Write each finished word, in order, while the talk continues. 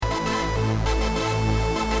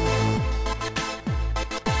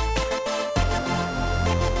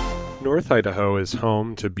North Idaho is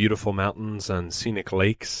home to beautiful mountains and scenic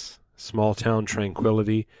lakes, small-town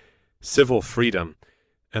tranquility, civil freedom,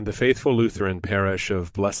 and the faithful Lutheran parish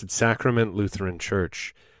of Blessed Sacrament Lutheran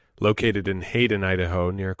Church, located in Hayden,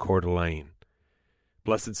 Idaho, near Coeur d'Alene.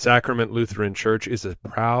 Blessed Sacrament Lutheran Church is a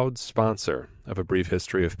proud sponsor of A Brief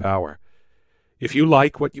History of Power. If you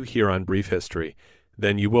like what you hear on Brief History,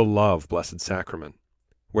 then you will love Blessed Sacrament,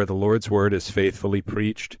 where the Lord's Word is faithfully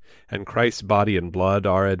preached and Christ's body and blood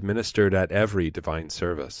are administered at every divine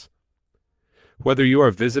service. Whether you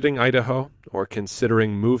are visiting Idaho or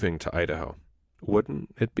considering moving to Idaho,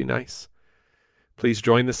 wouldn't it be nice? Please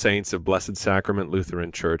join the saints of Blessed Sacrament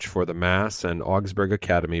Lutheran Church for the Mass and Augsburg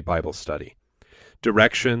Academy Bible Study.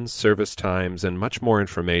 Directions, service times, and much more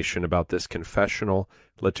information about this confessional,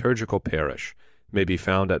 liturgical parish may be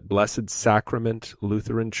found at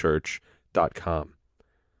blessedsacramentlutheranchurch.com.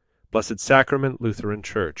 Blessed Sacrament Lutheran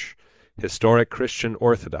Church, historic Christian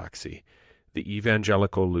orthodoxy, the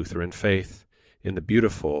evangelical Lutheran faith in the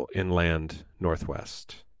beautiful inland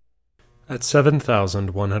Northwest. At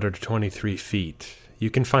 7,123 feet, you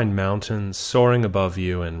can find mountains soaring above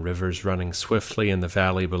you and rivers running swiftly in the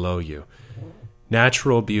valley below you,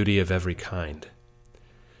 natural beauty of every kind.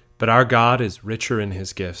 But our God is richer in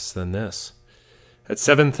his gifts than this. At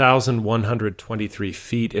 7,123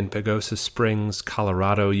 feet in Pagosa Springs,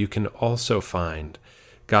 Colorado, you can also find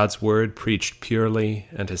God's Word preached purely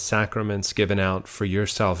and his sacraments given out for your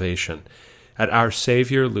salvation at Our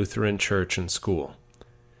Savior Lutheran Church and School.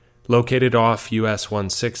 Located off US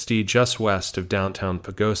 160 just west of downtown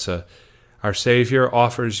Pagosa, Our Savior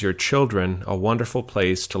offers your children a wonderful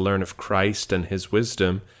place to learn of Christ and his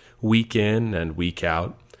wisdom week in and week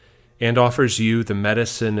out, and offers you the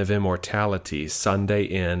medicine of immortality Sunday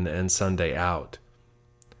in and Sunday out.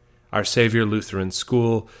 Our Savior Lutheran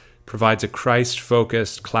School provides a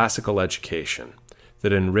Christ-focused classical education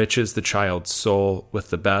that enriches the child's soul with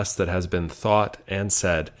the best that has been thought and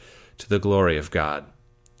said to the glory of God.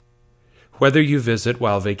 Whether you visit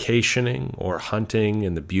while vacationing or hunting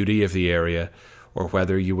in the beauty of the area, or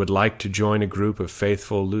whether you would like to join a group of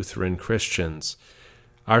faithful Lutheran Christians,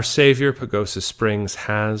 Our Savior Pagosa Springs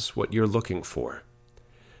has what you're looking for.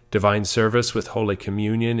 Divine service with Holy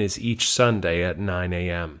Communion is each Sunday at 9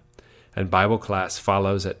 a.m., and Bible class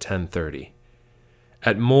follows at 10:30.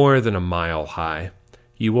 At more than a mile high,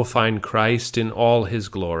 you will find Christ in all his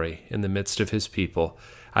glory in the midst of his people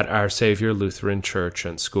at Our Savior Lutheran Church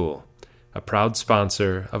and School, a proud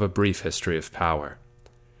sponsor of A Brief History of Power.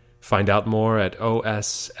 Find out more at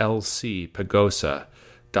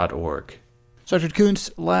oslcpagosa.org. Sergeant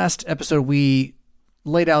Kuntz, last episode we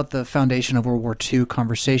laid out the foundation of World War II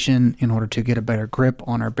conversation in order to get a better grip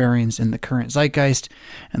on our bearings in the current zeitgeist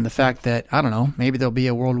and the fact that, I don't know, maybe there'll be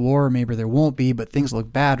a world war, maybe there won't be, but things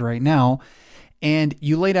look bad right now. And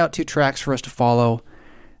you laid out two tracks for us to follow: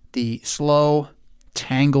 the slow,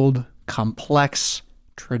 tangled, complex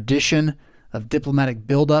tradition of diplomatic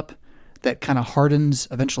buildup that kind of hardens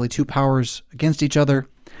eventually two powers against each other,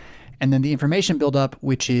 and then the information buildup,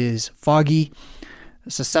 which is foggy,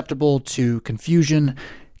 susceptible to confusion,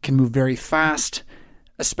 can move very fast,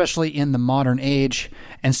 especially in the modern age,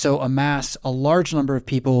 and so amass a large number of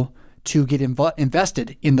people to get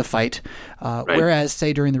invested in the fight, Right. Whereas,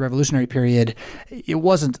 say, during the Revolutionary period, it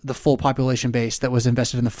wasn't the full population base that was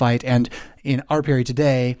invested in the fight, and in our period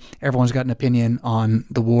today, everyone's got an opinion on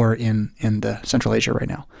the war in the Central Asia right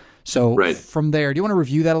now. So Right. From there, do you want to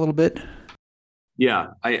review that a little bit? Yeah,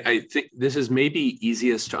 I think this is maybe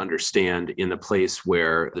easiest to understand in the place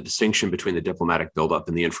where the distinction between the diplomatic buildup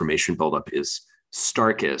and the information buildup is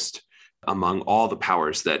starkest among all the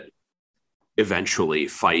powers that eventually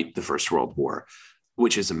fight the First World War,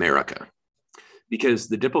 which is America. Because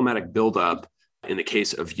the diplomatic buildup in the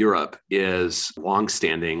case of Europe is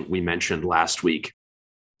longstanding. We mentioned last week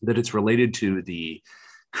that it's related to the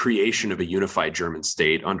creation of a unified German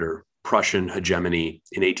state under Prussian hegemony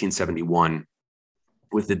in 1871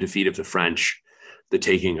 with the defeat of the French, the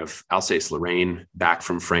taking of Alsace-Lorraine back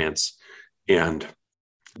from France, and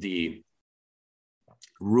the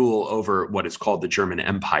rule over what is called the German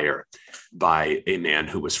Empire by a man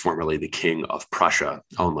who was formerly the king of Prussia,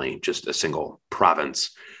 only just a single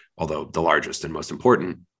province, although the largest and most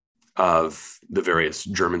important of the various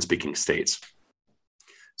German-speaking states.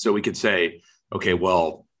 So we could say, okay,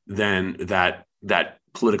 well, then that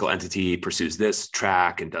political entity pursues this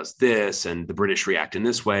track and does this, and the British react in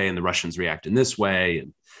this way, and the Russians react in this way,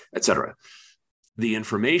 and et cetera. The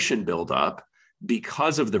information buildup,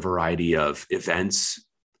 because of the variety of events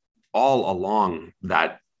all along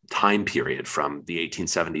that time period from the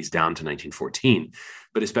 1870s down to 1914,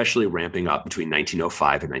 but especially ramping up between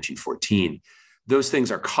 1905 and 1914, those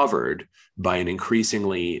things are covered by an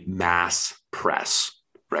increasingly mass press,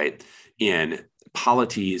 right? In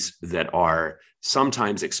polities that are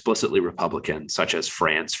sometimes explicitly Republican, such as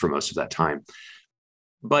France for most of that time,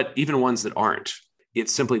 but even ones that aren't.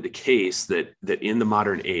 It's simply the case that in the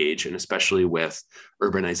modern age, and especially with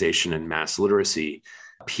urbanization and mass literacy,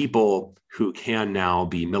 people who can now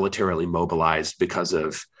be militarily mobilized because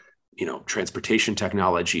of transportation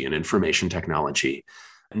technology and information technology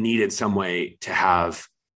needed some way to have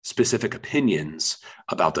specific opinions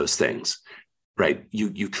about those things, right?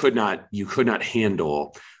 You could not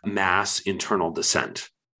handle mass internal dissent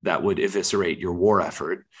that would eviscerate your war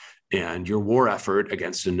effort, and your war effort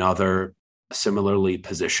against another similarly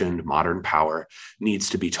positioned modern power needs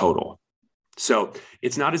to be total. So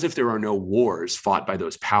it's not as if there are no wars fought by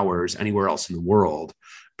those powers anywhere else in the world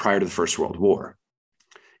prior to the First World War.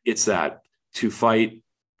 It's that to fight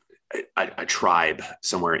a tribe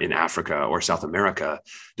somewhere in Africa or South America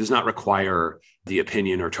does not require the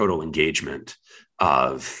opinion or total engagement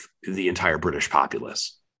of the entire British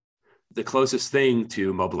populace. The closest thing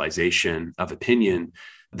to mobilization of opinion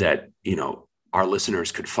that, our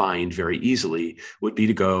listeners could find very easily would be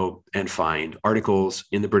to go and find articles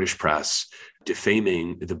in the British press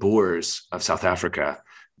defaming the Boers of South Africa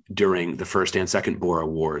during the First and Second Boer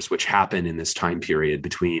Wars, which happened in this time period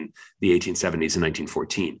between the 1870s and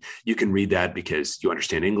 1914. You can read that because you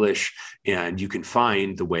understand English, and you can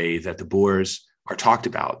find the way that the Boers are talked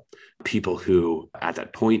about. People who, at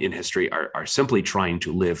that point in history, are simply trying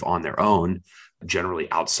to live on their own, generally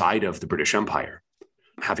outside of the British Empire,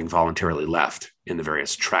 having voluntarily left in the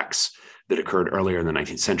various treks that occurred earlier in the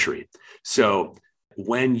 19th century. So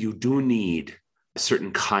when you do need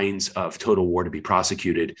certain kinds of total war to be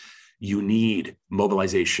prosecuted, you need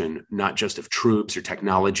mobilization, not just of troops or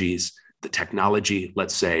technologies. The technology,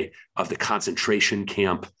 let's say, of the concentration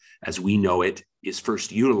camp, as we know it, is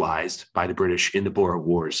first utilized by the British in the Boer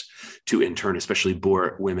Wars to intern, especially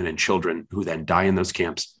Boer women and children who then die in those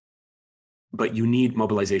camps. But you need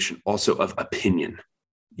mobilization also of opinion.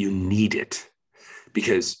 You need it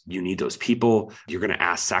because you need those people. You're going to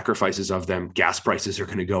ask sacrifices of them. Gas prices are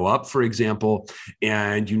going to go up, for example,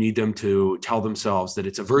 and you need them to tell themselves that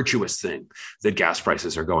it's a virtuous thing that gas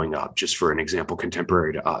prices are going up, just for an example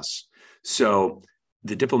contemporary to us. So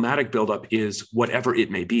the diplomatic buildup is whatever it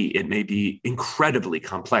may be. It may be incredibly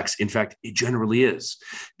complex. In fact, it generally is,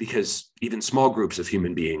 because even small groups of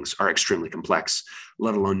human beings are extremely complex,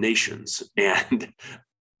 let alone nations. And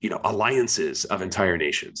alliances of entire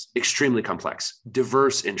nations, extremely complex,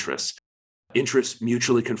 diverse interests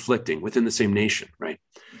mutually conflicting within the same nation, right?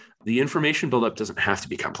 The information buildup doesn't have to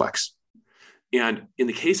be complex. And in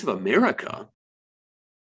the case of America,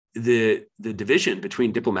 the division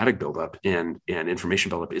between diplomatic buildup and information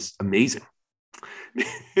buildup is amazing.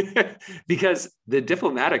 Because the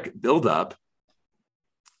diplomatic buildup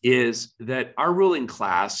is that our ruling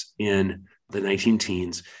class in the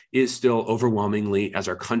 19-teens is still overwhelmingly, as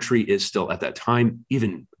our country is still at that time,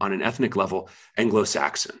 even on an ethnic level,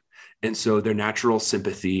 Anglo-Saxon. And so their natural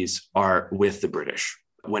sympathies are with the British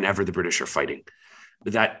whenever the British are fighting.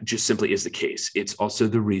 That just simply is the case. It's also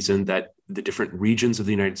the reason that the different regions of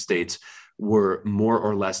the United States were more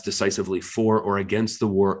or less decisively for or against the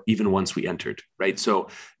war, even once we entered, right? So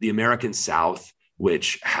the American South,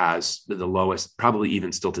 which has the lowest, probably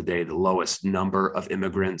even still today, the lowest number of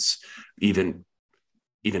immigrants, even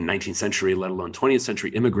 19th century, let alone 20th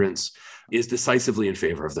century immigrants, is decisively in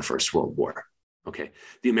favor of the First World War. Okay.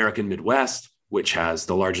 The American Midwest, which has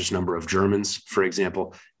the largest number of Germans, for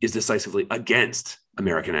example, is decisively against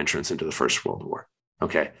American entrance into the First World War.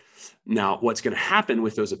 Okay. Now, what's going to happen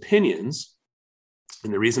with those opinions,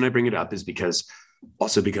 and the reason I bring it up is because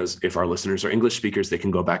if our listeners are English speakers, they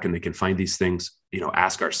can go back and they can find these things,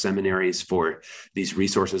 ask our seminaries for these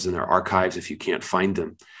resources in their archives if you can't find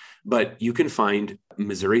them. But you can find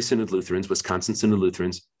Missouri Synod Lutherans, Wisconsin Synod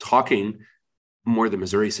Lutherans talking more than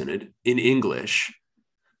Missouri Synod in English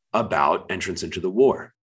about entrance into the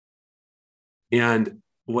war. And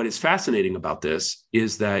what is fascinating about this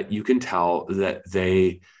is that you can tell that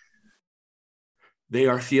they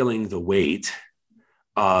are feeling the weight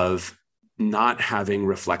of not having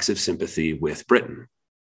reflexive sympathy with Britain.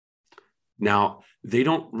 Now, they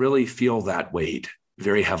don't really feel that weight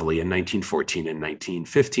very heavily in 1914 and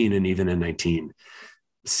 1915 and even in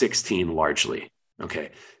 1916 largely,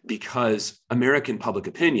 okay? Because American public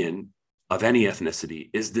opinion of any ethnicity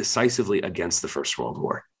is decisively against the First World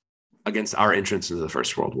War, against our entrance into the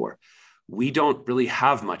First World War. We don't really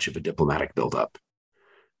have much of a diplomatic buildup.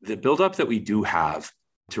 The buildup that we do have,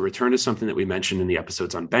 to return to something that we mentioned in the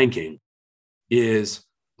episodes on banking, is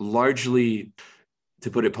largely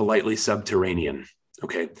to put it politely, subterranean.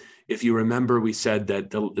 Okay. If you remember, we said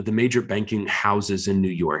that the major banking houses in New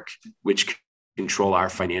York, which control our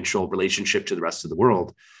financial relationship to the rest of the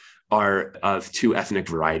world, are of two ethnic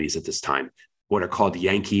varieties at this time, what are called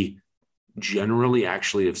Yankee, generally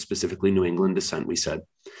actually of specifically New England descent, we said.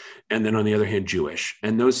 And then on the other hand, Jewish.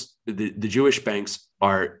 And the Jewish banks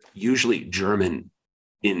are usually German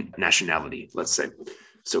in nationality, let's say.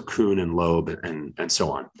 So Kuhn and Loeb and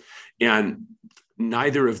so on. And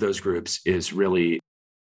neither of those groups is really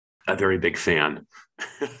a very big fan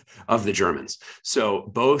of the Germans. So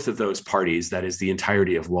both of those parties, that is the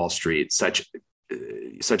entirety of Wall Street, such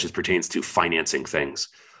as pertains to financing things,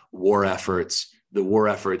 war efforts, the war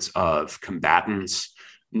efforts of combatants,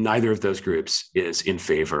 neither of those groups is in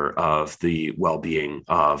favor of the well-being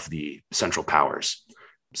of the Central Powers.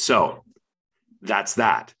 So that's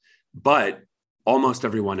that. But almost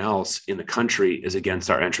everyone else in the country is against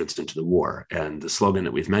our entrance into the war. And the slogan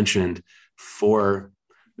that we've mentioned for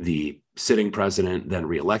the sitting president, then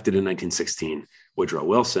reelected in 1916, Woodrow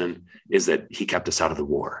Wilson, is that he kept us out of the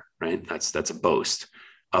war, right? That's a boast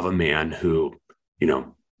of a man who,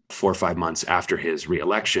 4 or 5 months after his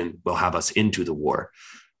reelection, will have us into the war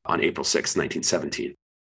on April 6, 1917.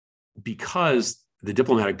 Because the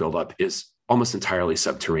diplomatic buildup is almost entirely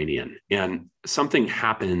subterranean, and something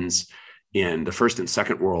happens in the First and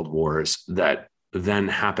Second World Wars that then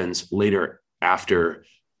happens later after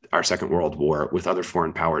our Second World War with other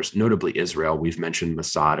foreign powers, notably Israel. We've mentioned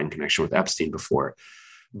Mossad in connection with Epstein before.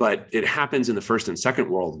 But it happens in the First and Second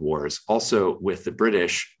World Wars, also with the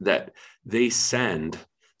British, that they send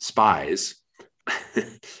spies,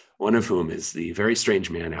 one of whom is the very strange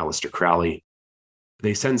man, Aleister Crowley.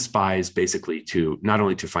 They send spies basically to not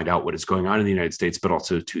only to find out what is going on in the United States, but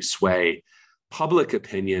also to sway public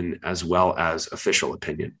opinion as well as official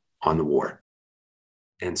opinion on the war.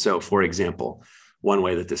 And so, for example, one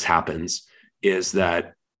way that this happens is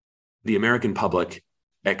that the American public,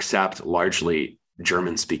 except largely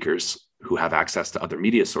German speakers who have access to other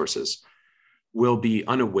media sources, will be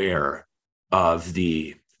unaware of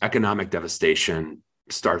the economic devastation,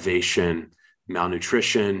 starvation,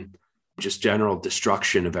 malnutrition, just general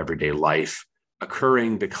destruction of everyday life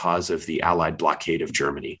occurring because of the Allied blockade of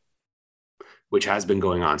Germany, which has been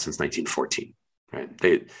going on since 1914,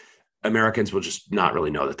 right? Americans will just not really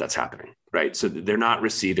know that that's happening, right? So they're not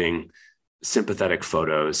receiving sympathetic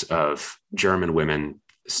photos of German women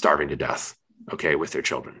starving to death, okay, with their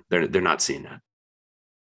children. They're not seeing that.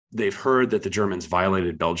 They've heard that the Germans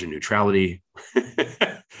violated Belgian neutrality,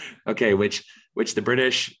 okay, which the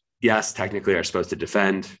British, yes, technically are supposed to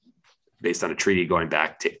defend based on a treaty going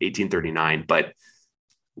back to 1839. But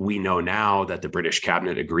we know now that the British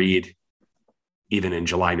cabinet agreed, even in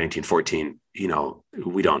July 1914,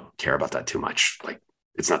 we don't care about that too much. Like,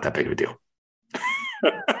 it's not that big of a deal.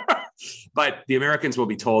 But the Americans will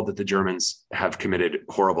be told that the Germans have committed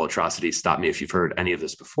horrible atrocities. Stop me if you've heard any of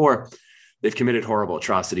this before. They've committed horrible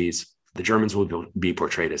atrocities. The Germans will be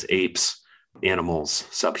portrayed as apes, animals,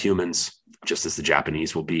 subhumans, just as the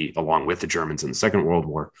Japanese will be along with the Germans in the Second World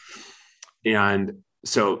War. And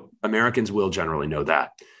so Americans will generally know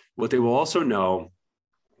that. What they will also know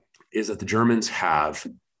is that the Germans have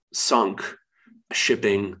sunk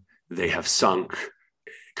shipping. They have sunk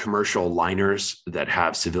commercial liners that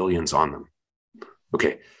have civilians on them.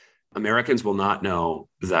 Okay. Americans will not know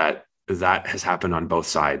that that has happened on both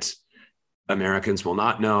sides. Americans will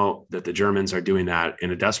not know that the Germans are doing that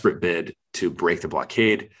in a desperate bid to break the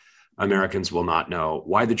blockade. Americans will not know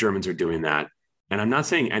why the Germans are doing that. And I'm not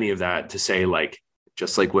saying any of that to say,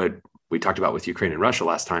 just like what we talked about with Ukraine and Russia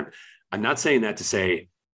last time, I'm not saying that to say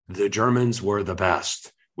the Germans were the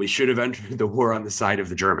best. We should have entered the war on the side of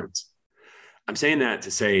the Germans. I'm saying that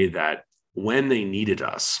to say that when they needed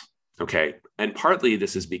us, okay, and partly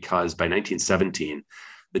this is because by 1917,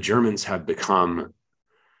 the Germans have become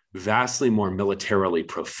vastly more militarily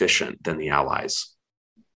proficient than the Allies.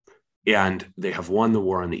 And they have won the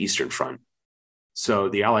war on the Eastern Front. So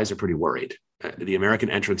the Allies are pretty worried. The American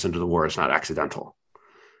entrance into the war is not accidental.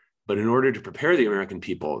 But in order to prepare the American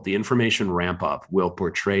people, the information ramp up will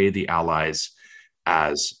portray the Allies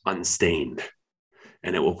as unstained,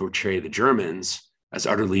 and it will portray the Germans as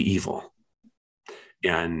utterly evil.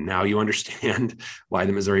 And now you understand why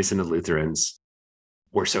the Missouri Synod Lutherans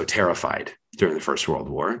were so terrified during the First World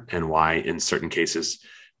War, and why in certain cases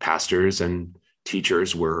pastors and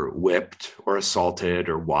teachers were whipped or assaulted,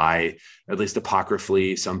 or why, at least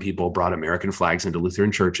apocryphally, some people brought American flags into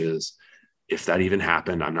Lutheran churches. If that even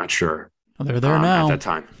happened, I'm not sure. Well, they're there now. At that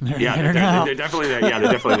time. They're definitely there. Yeah,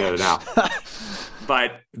 they're definitely there now.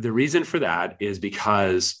 But the reason for that is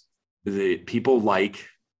because the people like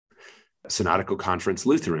Synodical Conference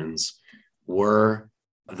Lutherans were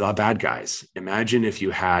the bad guys. Imagine if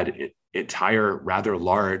you had entire, rather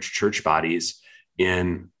large church bodies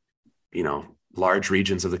in, large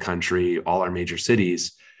regions of the country, all our major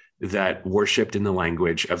cities, that worshiped in the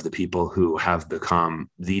language of the people who have become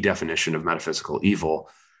the definition of metaphysical evil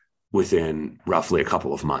within roughly a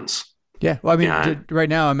couple of months. Yeah. Well, I mean, right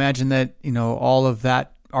now, imagine that, all of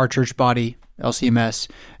that, our church body, LCMS,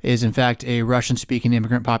 is in fact a Russian-speaking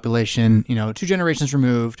immigrant population, 2 generations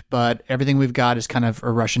removed, but everything we've got is kind of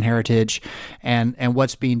a Russian heritage. And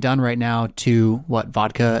what's being done right now to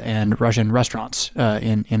vodka and Russian restaurants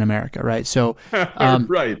in America, right? So,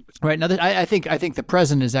 right now, I think the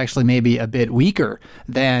president is actually maybe a bit weaker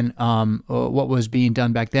than what was being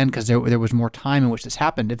done back then, because there was more time in which this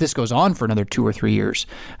happened. If this goes on for another 2 or 3 years,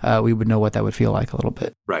 we would know what that would feel like a little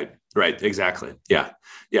bit. Right. Exactly. Yeah.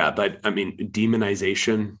 But I mean,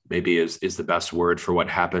 demonization maybe is the best word for what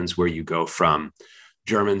happens, where you go from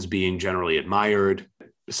Germans being generally admired,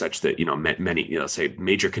 such that, many, say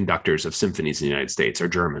major conductors of symphonies in the United States are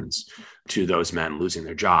Germans, to those men losing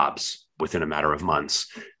their jobs within a matter of months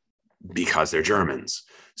because they're Germans.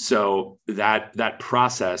 So that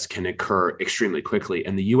process can occur extremely quickly.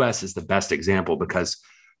 And the US is the best example, because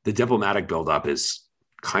the diplomatic buildup is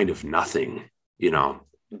kind of nothing.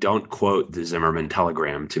 Don't quote the Zimmerman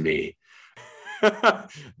telegram to me.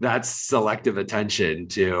 That's selective attention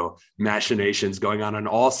to machinations going on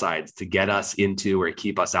all sides to get us into or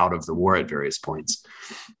keep us out of the war at various points.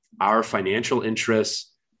 Our financial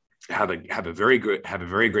interests have a very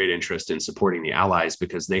great interest in supporting the Allies,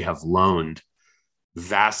 because they have loaned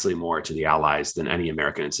vastly more to the Allies than any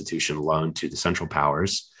American institution loaned to the Central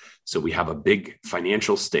Powers. So we have a big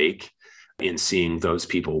financial stake in seeing those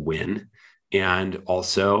people win. And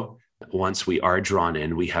also, once we are drawn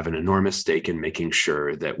in, we have an enormous stake in making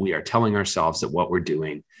sure that we are telling ourselves that what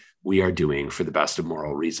we are doing for the best of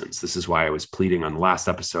moral reasons. This is why I was pleading on the last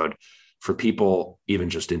episode for people, even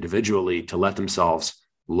just individually, to let themselves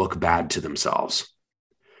look bad to themselves.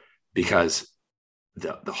 Because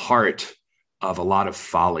the heart of a lot of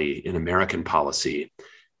folly in American policy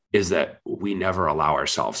is that we never allow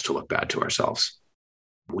ourselves to look bad to ourselves.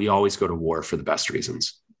 We always go to war for the best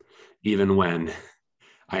reasons. Even when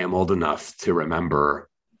I am old enough to remember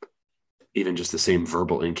even just the same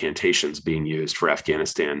verbal incantations being used for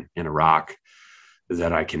Afghanistan and Iraq,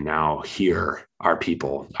 that I can now hear our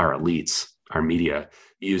people, our elites, our media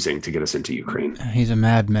using to get us into Ukraine. He's a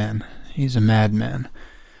madman.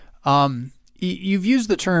 You've used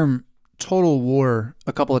the term total war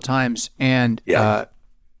a couple of times, and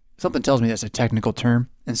something tells me that's a technical term.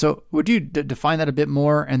 And so would you define that a bit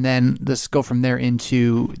more, and then let's go from there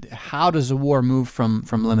into how does a war move from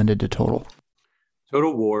limited to total?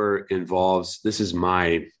 Total war involves, this is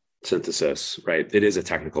my synthesis, right? It is a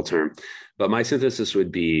technical term, but my synthesis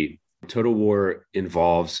would be total war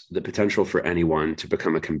involves the potential for anyone to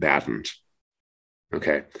become a combatant,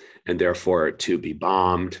 okay? And therefore to be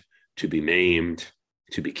bombed, to be maimed,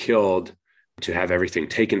 to be killed, to have everything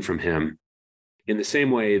taken from him, in the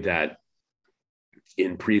same way that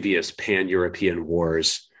in previous pan-European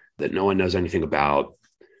wars that no one knows anything about,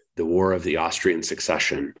 the War of the Austrian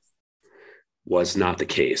Succession was not the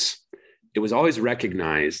case. It was always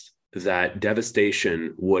recognized that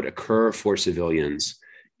devastation would occur for civilians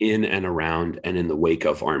in and around and in the wake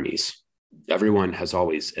of armies. Everyone has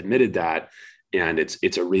always admitted that. And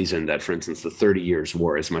it's a reason that, for instance, the 30 Years'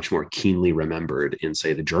 War is much more keenly remembered in,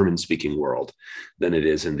 say, the German-speaking world than it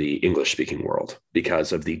is in the English-speaking world,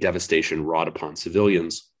 because of the devastation wrought upon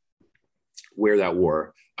civilians where that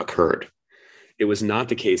war occurred. It was not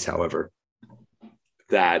the case, however,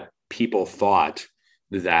 that people thought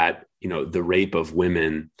that, the rape of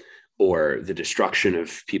women or the destruction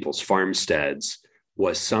of people's farmsteads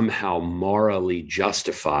was somehow morally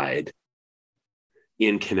justified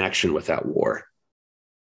in connection with that war.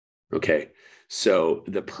 Okay, so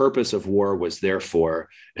the purpose of war was therefore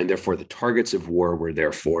the targets of war were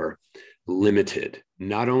therefore limited,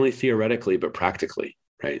 not only theoretically, but practically,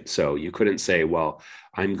 right? So you couldn't say, well,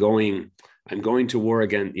 I'm going to war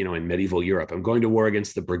against, in medieval Europe, I'm going to war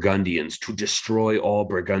against the Burgundians to destroy all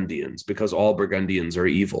Burgundians because all Burgundians are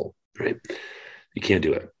evil, right? You can't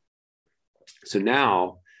do it. So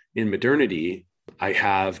now in modernity, I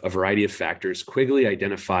have a variety of factors. Quigley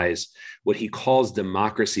identifies what he calls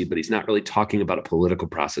democracy, but he's not really talking about a political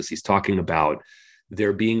process. He's talking about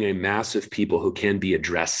there being a mass of people who can be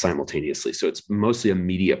addressed simultaneously. So it's mostly a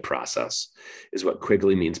media process is what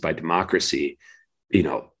Quigley means by democracy.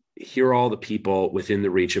 Here are all the people within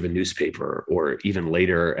the reach of a newspaper, or even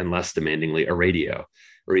later and less demandingly a radio,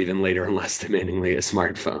 or even later and less demandingly a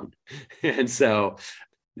smartphone. And so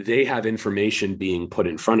they have information being put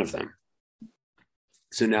in front of them.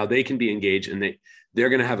 So now they can be engaged, and they're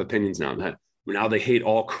going to have opinions now. Now they hate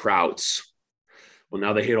all Krauts. Well,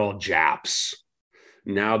 now they hate all Japs.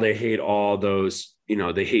 Now they hate all those,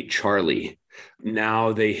 they hate Charlie.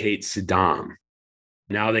 Now they hate Saddam.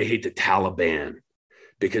 Now they hate the Taliban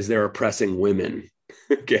because they're oppressing women.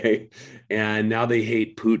 Okay. And now they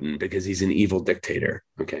hate Putin because he's an evil dictator.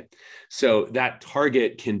 Okay. So that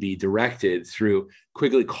target can be directed through,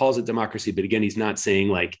 Quigley calls it democracy, but again, he's not saying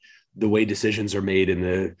like the way decisions are made in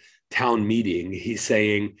the town meeting. He's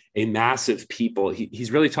saying a mass of people.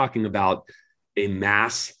 He's really talking about a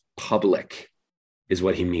mass public is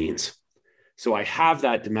what he means. So I have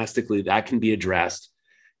that domestically that can be addressed.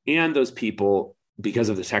 And those people, because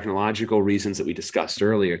of the technological reasons that we discussed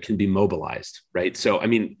earlier, can be mobilized, right? So, I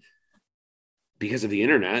mean, because of the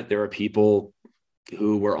internet, there are people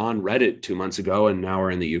who were on Reddit 2 months ago and now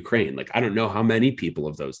are in the Ukraine. Like, I don't know how many people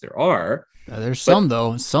of those there are. There's some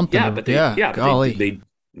though, something. Yeah, but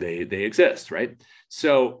they exist, right?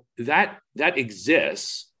 So that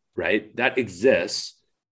exists, right? That exists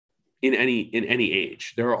in any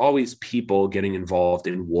age. There are always people getting involved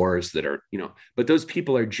in wars that are, but those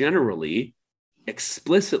people are generally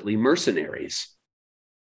explicitly mercenaries.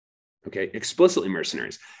 Okay, explicitly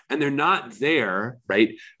mercenaries. And they're not there,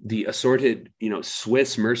 right? The assorted,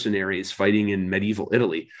 Swiss mercenaries fighting in medieval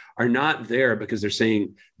Italy are not there because they're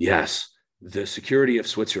saying, yes, the security of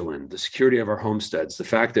Switzerland, the security of our homesteads, the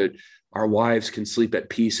fact that our wives can sleep at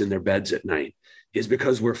peace in their beds at night is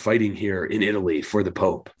because we're fighting here in Italy for the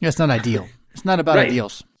Pope. Yeah, it's not ideal. It's not about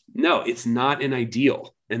ideals. No, it's not an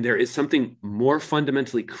ideal. And there is something more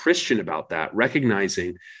fundamentally Christian about that,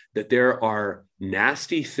 recognizing that there are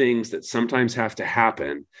nasty things that sometimes have to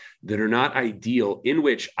happen that are not ideal, in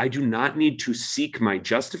which I do not need to seek my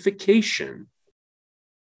justification,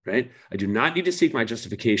 right? I do not need to seek my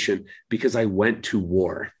justification because I went to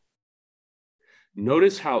war.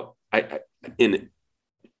 Notice how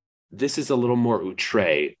this is a little more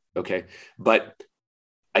outre, okay? But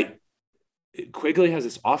Quigley has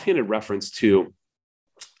this offhanded reference to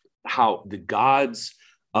how the gods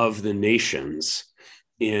of the nations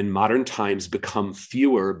in modern times become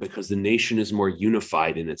fewer because the nation is more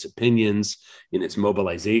unified in its opinions, in its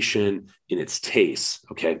mobilization, in its tastes,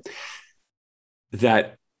 okay?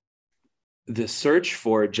 That the search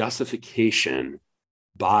for justification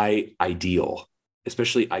by ideal,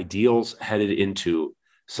 especially ideals headed into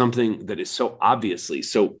something that is so obviously,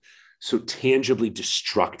 so tangibly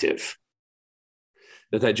destructive,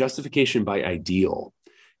 that justification by ideal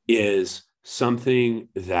is something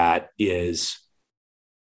that is,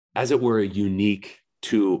 as it were, unique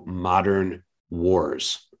to modern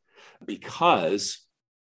wars, because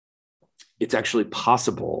it's actually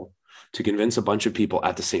possible to convince a bunch of people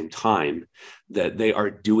at the same time that they are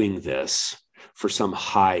doing this for some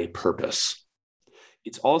high purpose.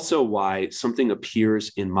 It's also why something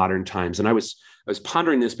appears in modern times. And I was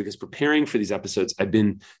pondering this because preparing for these episodes, I've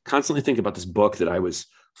been constantly thinking about this book that I was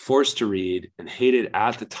forced to read and hated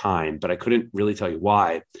at the time, but I couldn't really tell you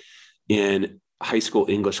why, in high school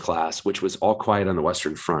English class, which was All Quiet on the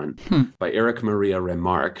Western Front by Erich Maria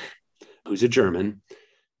Remarque, who's a German.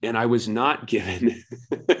 And I was not given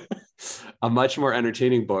a much more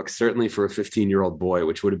entertaining book, certainly for a 15-year-old boy,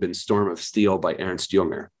 which would have been Storm of Steel by Ernst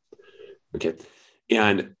Junger. Okay.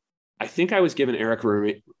 And I think I was given Erich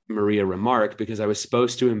Maria Remarque because I was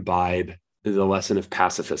supposed to imbibe the lesson of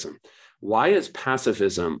pacifism. Why is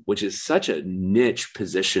pacifism, which is such a niche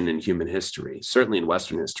position in human history, certainly in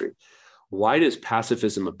Western history, why does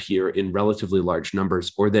pacifism appear in relatively large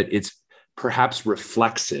numbers, or that it's perhaps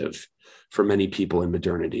reflexive for many people in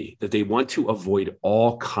modernity, that they want to avoid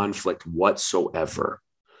all conflict whatsoever?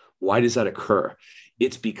 Why does that occur?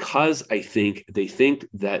 It's because I think they think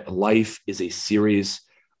that life is a series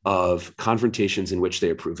of confrontations in which they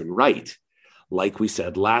are proven right, like we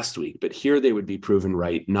said last week. But here they would be proven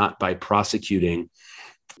right not by prosecuting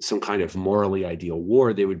some kind of morally ideal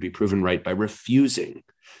war. They would be proven right by refusing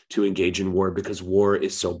to engage in war because war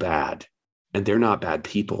is so bad, and they're not bad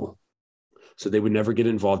people. So they would never get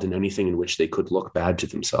involved in anything in which they could look bad to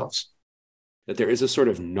themselves. That there is a sort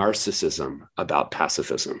of narcissism about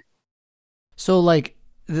pacifism. So like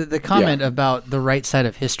the comment about the right side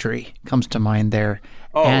of history comes to mind there.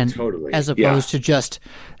 Oh, and totally. As opposed to just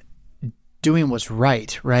doing what's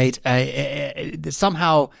right?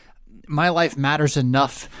 Somehow my life matters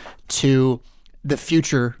enough to the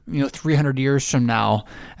future, 300 years from now.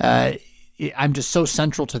 I'm just so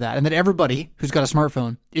central to that. And that everybody who's got a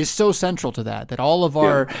smartphone is so central to that all of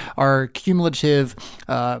our cumulative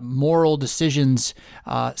moral decisions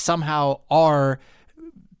somehow are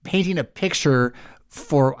painting a picture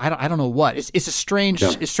for I don't know what. It's a strange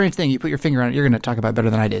Yeah. it's a strange thing. You put your finger on it. You're going to talk about it better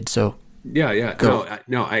than I did. So Yeah. go.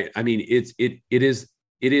 No. I mean, it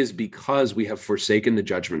is because we have forsaken the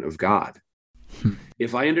judgment of God.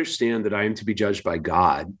 If I understand that I am to be judged by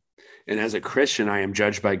God, and as a Christian, I am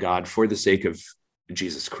judged by God for the sake of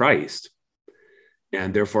Jesus Christ,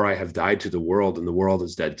 and therefore I have died to the world and the world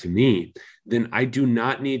is dead to me, then I do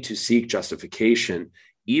not need to seek justification,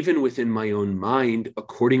 even within my own mind,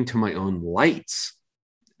 according to my own lights.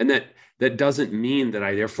 And that doesn't mean that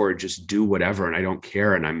I therefore just do whatever and I don't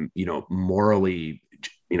care and I'm, morally,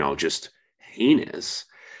 just heinous.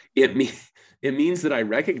 It means that I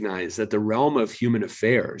recognize that the realm of human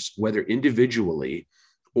affairs, whether individually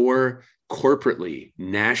or corporately,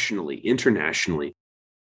 nationally, internationally,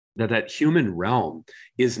 that human realm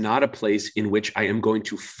is not a place in which I am going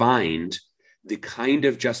to find the kind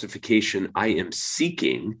of justification I am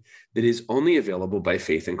seeking that is only available by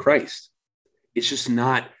faith in Christ. It's just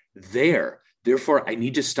not there. Therefore, I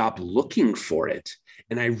need to stop looking for it.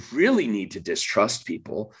 And I really need to distrust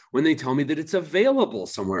people when they tell me that it's available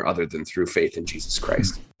somewhere other than through faith in Jesus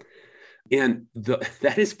Christ. And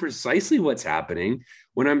that is precisely what's happening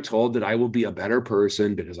when I'm told that I will be a better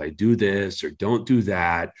person because I do this or don't do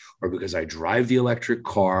that, or because I drive the electric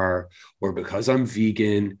car, or because I'm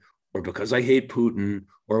vegan, or because I hate Putin,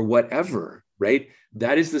 or whatever, right?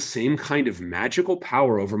 That is the same kind of magical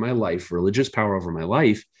power over my life, religious power over my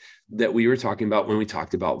life, that we were talking about when we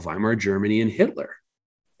talked about Weimar Germany and Hitler.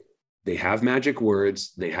 They have magic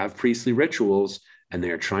words, they have priestly rituals, and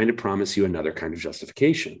they are trying to promise you another kind of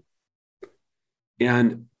justification.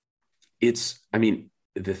 And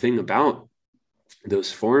the thing about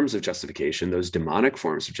those forms of justification, those demonic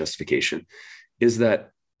forms of justification, is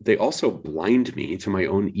that they also blind me to my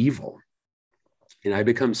own evil. And I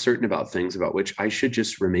become certain about things about which I should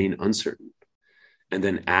just remain uncertain and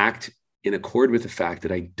then act in accord with the fact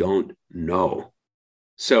that I don't know.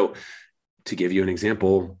 So to give you an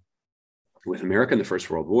example, with America in the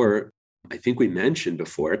First World War, I think we mentioned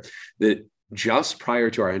before that just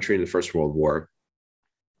prior to our entry into the First World War,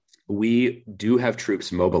 we do have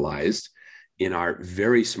troops mobilized in our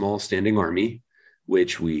very small standing army,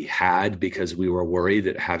 which we had because we were worried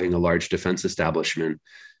that having a large defense establishment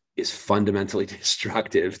is fundamentally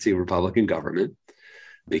destructive to Republican government,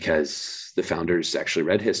 because the founders actually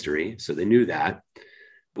read history, so they knew that.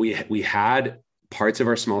 We had parts of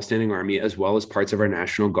our small standing army as well as parts of our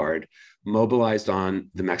National Guard mobilized on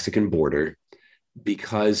the Mexican border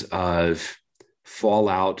because of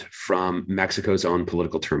fallout from Mexico's own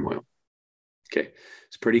political turmoil. Okay,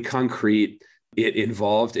 it's pretty concrete. It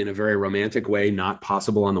involved, in a very romantic way, not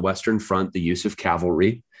possible on the Western Front, the use of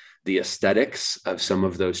cavalry. The aesthetics of some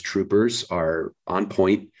of those troopers are on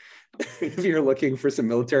point. If you're looking for some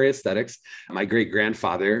military aesthetics, my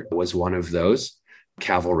great-grandfather was one of those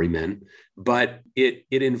cavalrymen. But it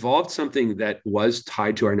involved something that was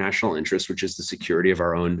tied to our national interest, which is the security of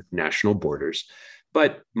our own national borders.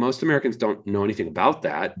 But most Americans don't know anything about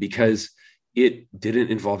that because it didn't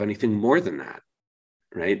involve anything more than that,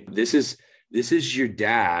 right? This is your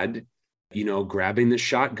dad, grabbing the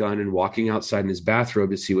shotgun and walking outside in his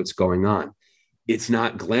bathrobe to see what's going on. It's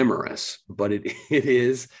not glamorous, but it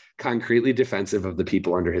is concretely defensive of the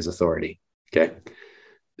people under his authority. Okay.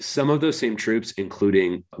 Some of those same troops,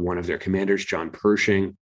 including one of their commanders, John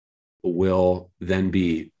Pershing, will then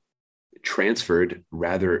be transferred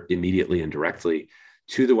rather immediately and directly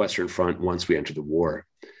to the Western Front once we enter the war.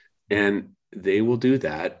 And they will do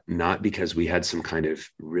that not because we had some kind of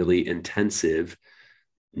really intensive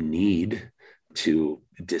need to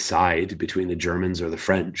decide between the Germans or the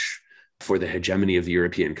French for the hegemony of the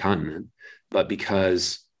European continent, but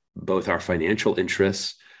because both our financial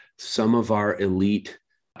interests, some of our elite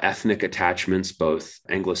ethnic attachments, both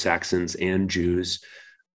Anglo-Saxons and Jews,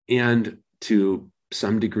 and to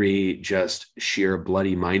some degree, just sheer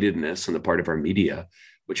bloody mindedness on the part of our media,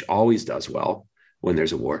 which always does well when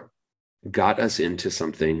there's a war, got us into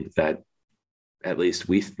something that at least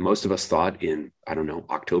most of us thought in,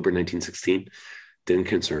 October 1916, didn't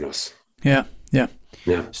concern us. Yeah.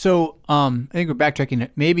 Yeah. So I think we're backtracking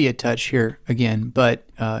maybe a touch here again, but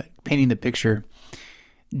painting the picture,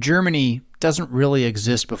 Germany doesn't really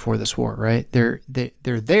exist before this war, right? They're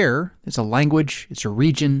there. It's a language. It's a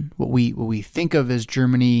region. What we think of as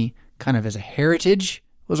Germany, kind of as a heritage,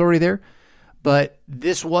 was already there. But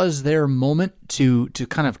this was their moment to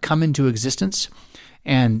kind of come into existence,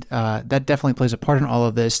 and that definitely plays a part in all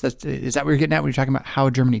of this. Is that what you're getting at when you're talking about how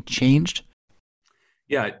Germany changed?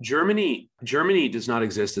 Yeah, Germany does not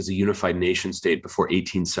exist as a unified nation state before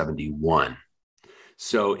 1871.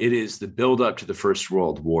 So it is the buildup to the First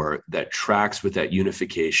World War that tracks with that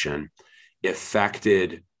unification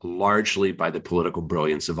affected largely by the political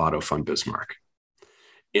brilliance of Otto von Bismarck.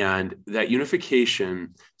 And that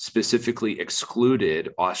unification specifically excluded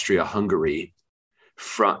Austria-Hungary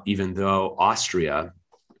from, even though Austria,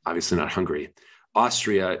 obviously not Hungary,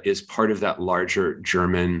 Austria is part of that larger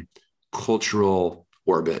German cultural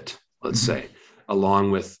orbit, let's say,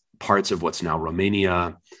 along with parts of what's now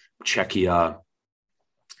Romania, Czechia,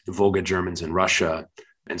 Volga Germans in Russia,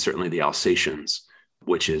 and certainly the Alsatians,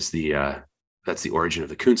 which is that's the origin of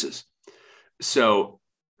the Kunzes. So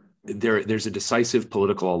there's a decisive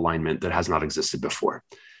political alignment that has not existed before.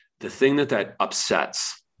 The thing that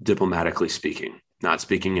upsets, diplomatically speaking, not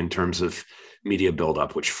speaking in terms of media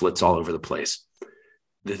buildup, which flits all over the place,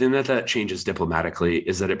 the thing that changes diplomatically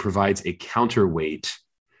is that it provides a counterweight,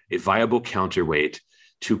 a viable counterweight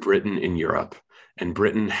to Britain in Europe. And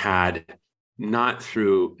Britain had, not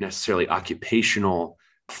through necessarily occupational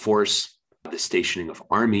force, the stationing of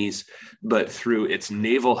armies, but through its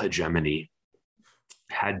naval hegemony,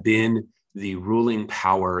 had been the ruling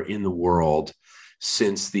power in the world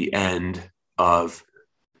since the end of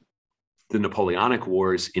the Napoleonic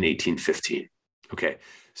Wars in 1815. Okay,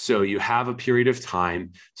 so you have a period of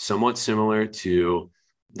time somewhat similar to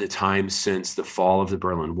the time since the fall of the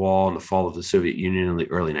Berlin Wall and the fall of the Soviet Union in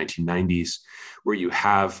the early 1990s, where you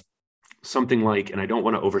have something like, and I don't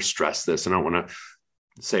want to overstress this, and I don't want to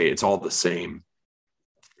say it's all the same,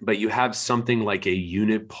 but you have something like a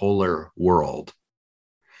unipolar world,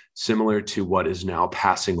 similar to what is now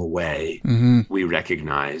passing away, we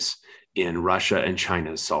recognize, in Russia and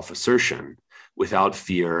China's self-assertion, without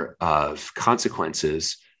fear of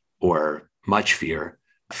consequences or much fear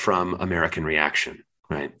from American reaction,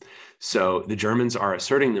 right? So the Germans are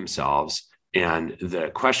asserting themselves, and the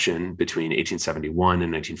question between 1871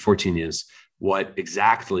 and 1914 is, what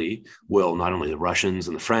exactly will not only the Russians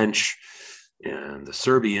and the French and the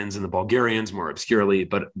Serbians and the Bulgarians, more obscurely,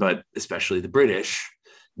 but especially the British,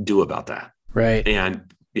 do about that? Right.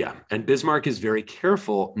 And Bismarck is very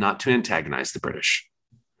careful not to antagonize the British.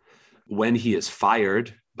 When he is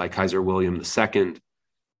fired by Kaiser William II,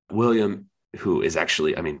 William, who is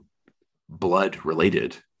actually, blood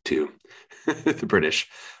related to the British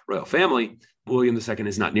royal family, William II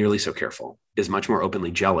is not nearly so careful, is much more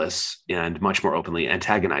openly jealous and much more openly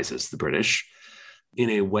antagonizes the British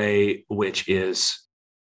in a way which is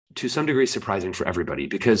to some degree surprising for everybody,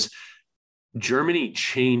 because Germany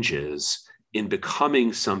changes in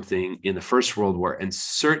becoming something in the First World War, and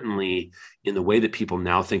certainly in the way that people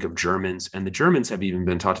now think of Germans, and the Germans have even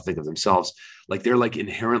been taught to think of themselves like they're like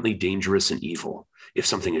inherently dangerous and evil if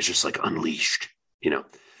something is just like unleashed,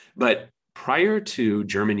 But prior to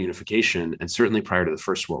German unification, and certainly prior to the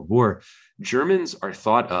First World War, Germans are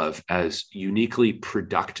thought of as uniquely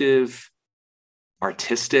productive,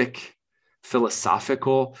 artistic,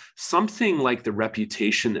 philosophical, something like the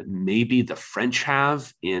reputation that maybe the French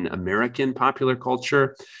have in American popular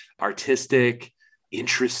culture, artistic,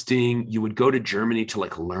 interesting. You would go to Germany to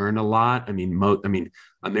learn a lot.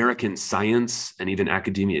 American science and even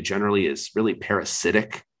academia generally is really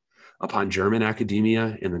parasitic upon German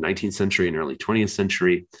academia in the 19th century and early 20th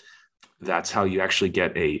century. That's how you actually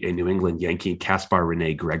get a New England Yankee, Caspar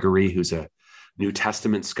Rene Gregory, who's a New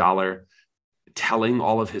Testament scholar, telling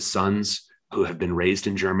all of his sons who have been raised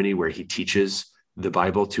in Germany, where he teaches the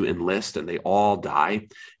Bible, to enlist, and they all die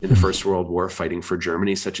in the First World War fighting for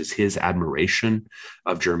Germany, such as his admiration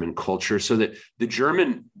of German culture. So that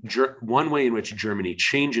one way in which Germany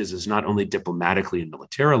changes is not only diplomatically and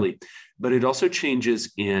militarily, but it also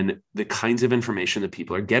changes in the kinds of information that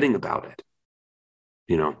people are getting about it.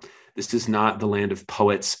 This is not the land of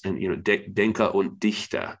poets and, Denker und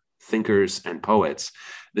Dichter, thinkers and poets.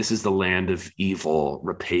 This is the land of evil,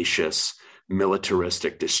 rapacious,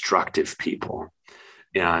 militaristic, destructive people.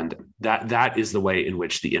 And that is the way in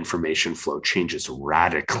which the information flow changes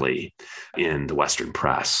radically in the Western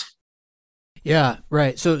press. Yeah,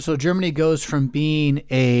 right. So Germany goes from being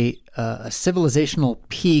a civilizational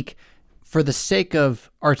peak for the sake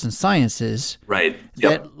of arts and sciences, right?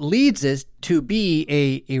 Yep. That leads us to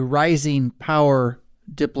be a rising power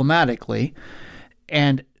diplomatically,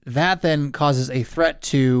 and that then causes a threat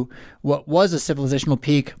to what was a civilizational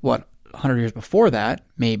peak, 100 years before that,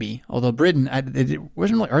 maybe, although Britain, it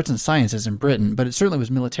wasn't really arts and sciences in Britain, but it certainly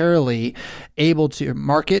was militarily able to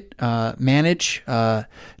market, manage,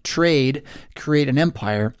 trade, create an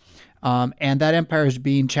empire. And that empire is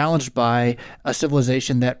being challenged by a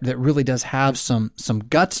civilization that really does have some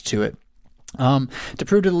guts to it. To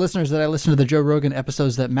prove to the listeners that I listen to the Joe Rogan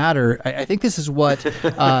episodes that matter, I think this is what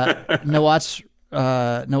Nawat's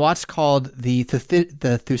called the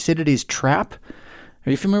Thucydides trap. Are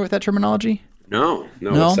you familiar with that terminology? No. What's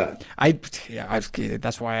No, that?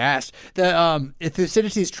 that's why I asked. The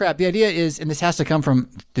Thucydides trap. The idea is, and this has to come from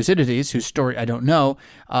Thucydides, whose story I don't know,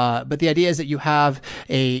 but the idea is that you have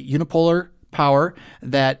a unipolar power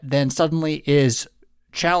that then suddenly is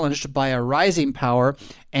challenged by a rising power,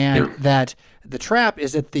 and that the trap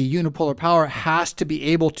is that the unipolar power has to be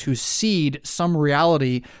able to cede some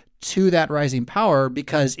reality to that rising power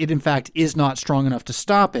because it in fact is not strong enough to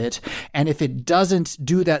stop it. And if it doesn't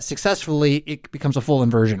do that successfully, it becomes a full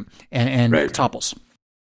inversion and topples.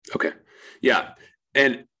 Okay. Yeah.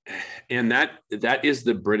 And that is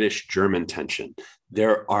the British-German tension.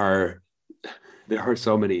 There are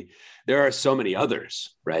so many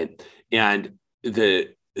others, right? And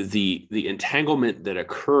the entanglement that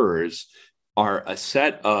occurs are a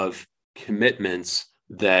set of commitments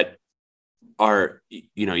that are,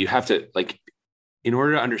 you have to, like, in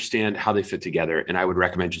order to understand how they fit together. And I would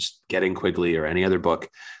recommend just getting Quigley or any other book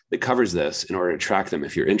that covers this in order to track them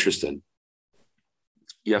if you're interested.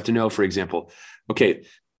 You have to know, for example, okay,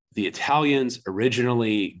 the Italians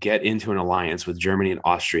originally get into an alliance with Germany and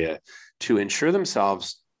Austria to ensure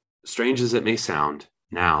themselves, strange as it may sound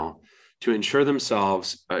now, to ensure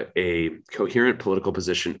themselves a coherent political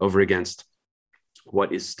position over against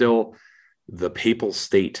what is still the papal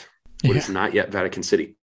state, what is not yet Vatican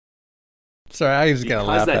City. Sorry, I just gotta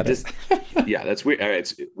laugh at it. Yeah, that's weird.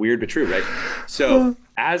 It's weird but true, right? So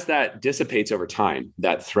as that dissipates over time,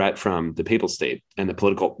 that threat from the papal state and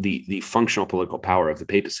the functional political power of the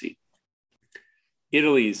papacy,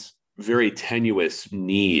 Italy's very tenuous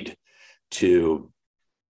need to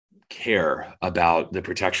care about the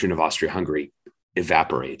protection of Austria-Hungary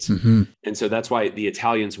evaporates. Mm-hmm. And so that's why the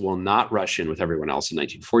Italians will not rush in with everyone else in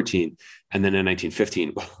 1914. And then in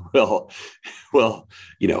 1915 will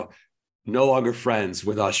no longer friends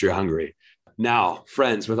with Austria-Hungary, now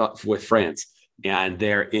friends with France. And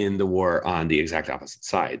they're in the war on the exact opposite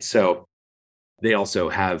side. So they also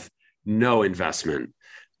have no investment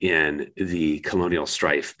in the colonial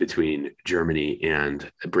strife between Germany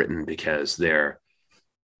and Britain because their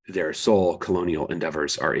sole colonial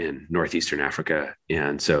endeavors are in northeastern Africa.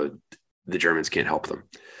 And so the Germans can't help them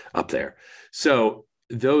up there. So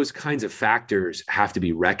those kinds of factors have to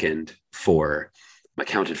be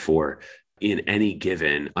accounted for in any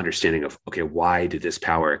given understanding of, okay, why did this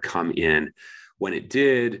power come in when it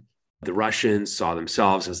did? The Russians saw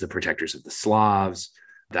themselves as the protectors of the Slavs.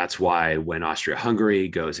 That's why when Austria-Hungary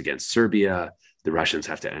goes against Serbia, the Russians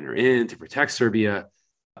have to enter in to protect Serbia.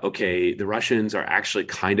 Okay, the Russians are actually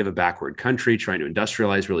kind of a backward country trying to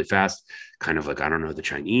industrialize really fast, kind of like, the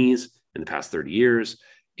Chinese in the past 30 years.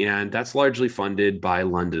 And that's largely funded by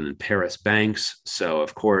London and Paris banks. So,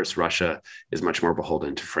 of course, Russia is much more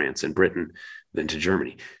beholden to France and Britain than to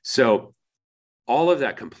Germany. So all of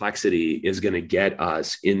that complexity is going to get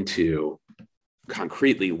us into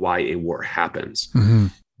concretely why a war happens. Mm-hmm.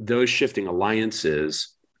 Those shifting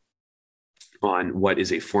alliances on what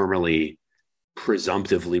is a formerly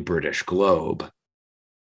presumptively British globe,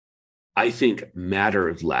 I think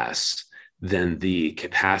mattered less than the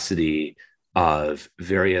capacity of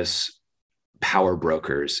various power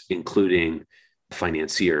brokers, including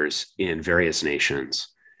financiers in various nations,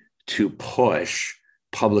 to push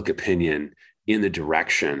public opinion in the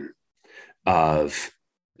direction of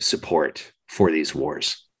support for these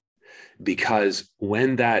wars. Because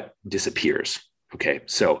when that disappears, okay,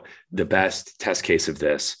 so the best test case of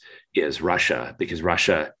this is Russia, because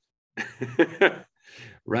Russia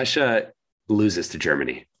loses to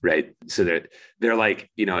Germany, right? So they're like,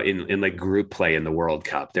 in like group play in the World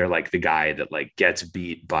Cup, they're like the guy that like gets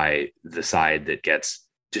beat by the side that gets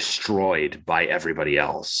destroyed by everybody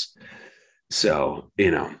else. So,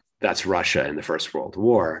 that's Russia in the First World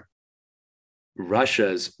War.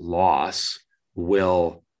 Russia's loss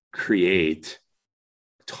will create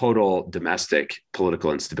total domestic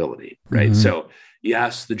political instability, right? Mm-hmm. So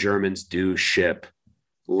yes, the Germans do ship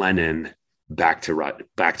Lenin back to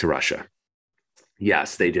Russia.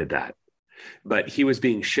 Yes, they did that. But he was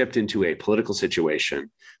being shipped into a political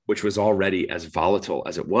situation which was already as volatile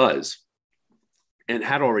as it was and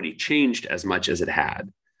had already changed as much as it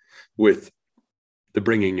had with the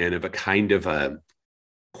bringing in of a kind of a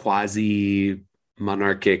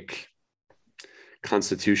quasi-monarchic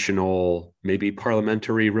constitutional, maybe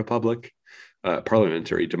parliamentary republic,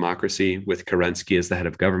 parliamentary democracy with Kerensky as the head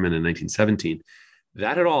of government in 1917.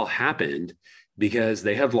 That had all happened because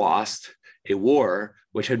they had lost a war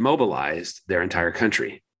which had mobilized their entire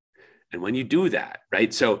country. And when you do that,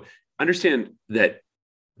 right? So understand that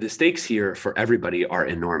the stakes here for everybody are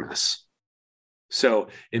enormous. So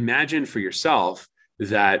imagine for yourself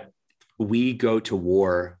that we go to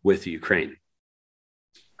war with Ukraine.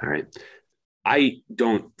 All right. I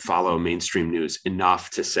don't follow mainstream news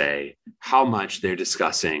enough to say how much they're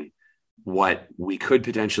discussing what we could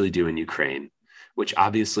potentially do in Ukraine, which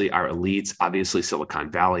obviously are elites, obviously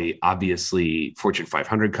Silicon Valley, obviously Fortune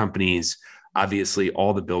 500 companies, obviously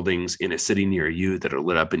all the buildings in a city near you that are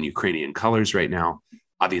lit up in Ukrainian colors right now,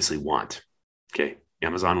 obviously want. Okay.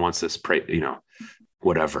 Amazon wants this,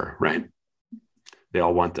 whatever, right? They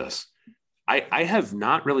all want this. I have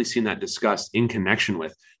not really seen that discussed in connection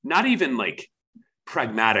with, not even like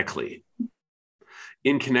pragmatically,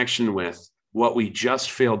 in connection with what we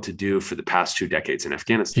just failed to do for the past 2 decades in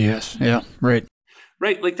Afghanistan. Yes. Yeah. Right.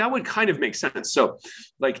 Right. Like that would kind of make sense. So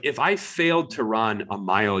like if I failed to run a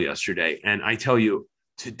mile yesterday and I tell you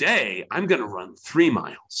today I'm going to run 3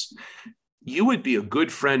 miles, you would be a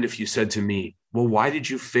good friend if you said to me, well, why did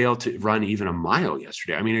you fail to run even a mile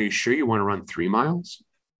yesterday? I mean, are you sure you want to run 3 miles?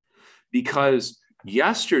 Because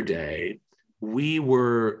yesterday we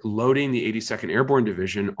were loading the 82nd Airborne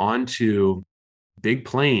Division onto big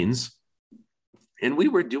planes. And we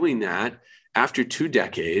were doing that after 2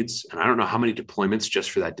 decades. And I don't know how many deployments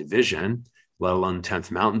just for that division, let alone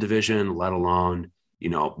 10th Mountain Division, let alone,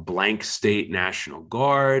 blank state National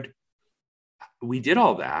Guard. We did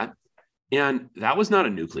all that. And that was not a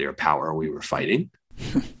nuclear power we were fighting.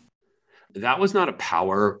 That was not a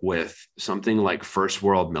power with something like first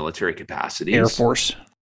world military capacities. Air Force.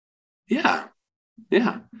 Yeah.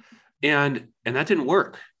 Yeah. And that didn't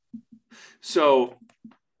work. So,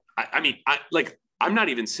 I'm not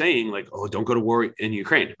even saying like, oh, don't go to war in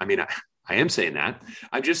Ukraine. I mean, I am saying that.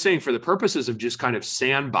 I'm just saying for the purposes of just kind of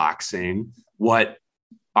sandboxing what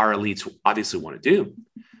our elites obviously want to do,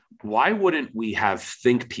 why wouldn't we have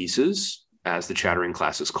think pieces, as the chattering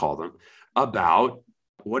classes call them, about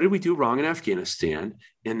what did we do wrong in Afghanistan?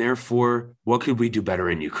 And therefore, what could we do better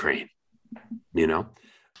in Ukraine?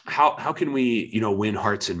 How can we, win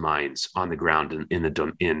hearts and minds on the ground in the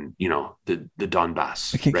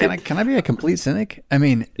Donbass? Right? Can I be a complete cynic? I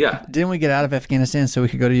mean, yeah. Didn't we get out of Afghanistan so we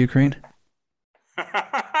could go to Ukraine?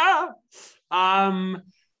 That's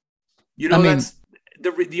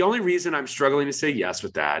the only reason I'm struggling to say yes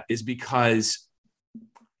with that is because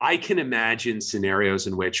I can imagine scenarios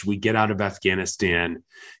in which we get out of Afghanistan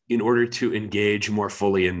in order to engage more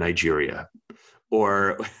fully in Nigeria,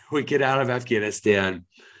 or we get out of Afghanistan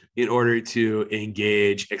in order to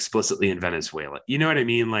engage explicitly in Venezuela. You know what I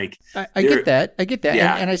mean? Like I get that.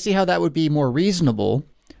 Yeah. And I see how that would be more reasonable.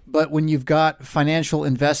 But when you've got financial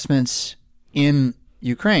investments in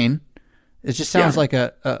Ukraine, it just sounds like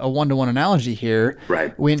a one-to-one analogy here.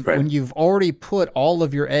 Right. When you've already put all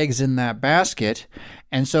of your eggs in that basket,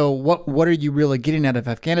 and so what are you really getting out of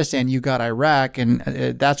Afghanistan? You got Iraq, and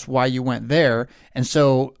that's why you went there. And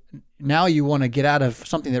so now you want to get out of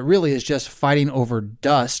something that really is just fighting over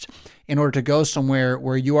dust in order to go somewhere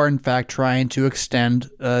where you are in fact trying to extend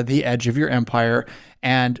the edge of your empire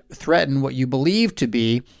and threaten what you believe to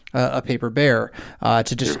be a paper bear,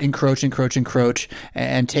 to just encroach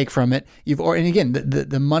and take from it. And again,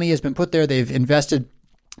 the money has been put there. They've invested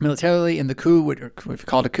militarily in the coup, which we've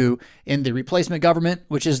called a coup, in the replacement government,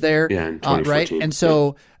 which is there, in 2014. right? And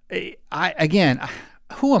so,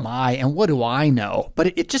 who am I and what do I know?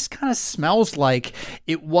 But it just kind of smells like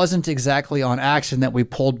it wasn't exactly on accident that we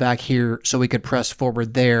pulled back here so we could press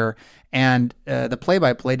forward there. And the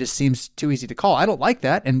play-by-play just seems too easy to call. I don't like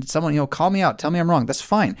that. And someone, call me out. Tell me I'm wrong. That's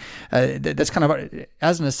fine. That's kind of,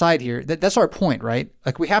 as an aside here, that's our point, right?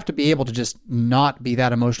 Like we have to be able to just not be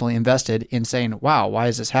that emotionally invested in saying, wow, why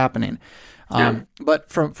is this happening? But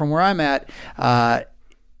from where I'm at, I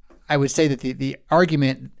would say that the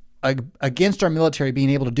argument against our military being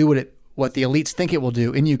able to do what the elites think it will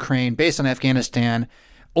do in Ukraine based on Afghanistan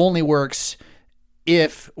only works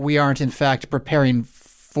if we aren't in fact preparing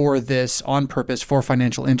for this on purpose for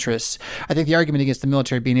financial interests. I think the argument against the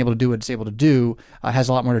military being able to do what it's able to do has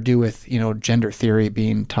a lot more to do with gender theory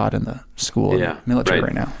being taught in the school and military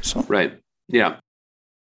right now. So right, yeah,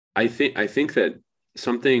 I think that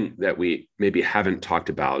something that we maybe haven't talked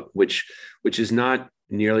about, which is not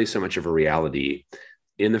nearly so much of a reality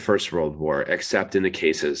in the First World War, except in the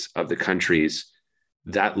cases of the countries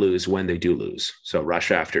that lose when they do lose. So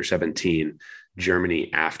Russia after 17,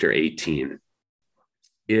 Germany after 18.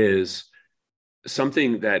 Is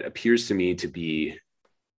something that appears to me to be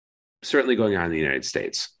certainly going on in the United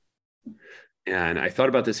States. And I thought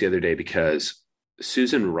about this the other day because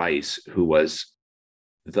Susan Rice, who was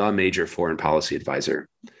the major foreign policy advisor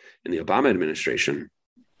in the Obama administration,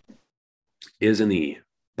 is in the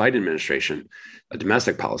Biden administration a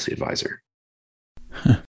domestic policy advisor.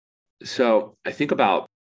 So I think about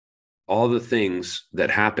all the things that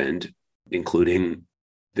happened, including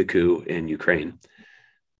the coup in Ukraine,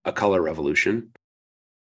 a color revolution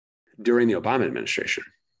during the Obama administration.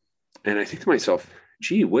 And I think to myself,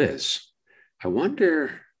 gee whiz, I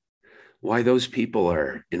wonder why those people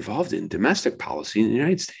are involved in domestic policy in the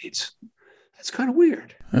United States. That's kind of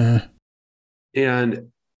weird.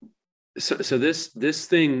 And so this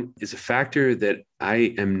thing is a factor that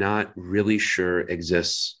I am not really sure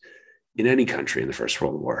exists in any country in the First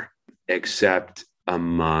World War, except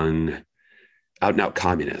among out and out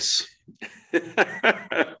communists.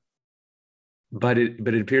 But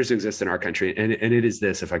it appears to exist in our country, and it is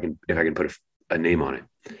this. If I can put a name on it,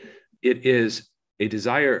 it is a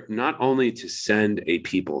desire not only to send a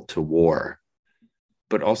people to war,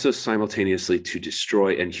 but also simultaneously to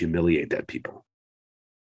destroy and humiliate that people,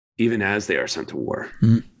 even as they are sent to war.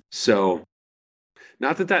 So,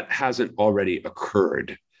 not that hasn't already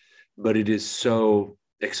occurred, but it is so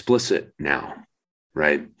explicit now,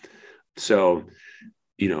 right? So,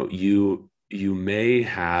 you may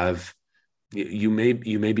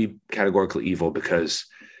be categorically evil because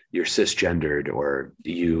you're cisgendered, or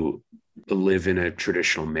you live in a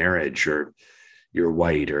traditional marriage, or you're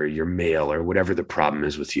white, or you're male, or whatever the problem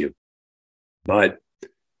is with you. But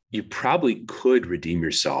you probably could redeem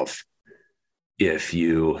yourself if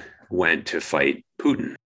you went to fight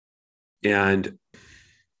Putin. And,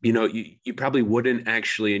 you probably wouldn't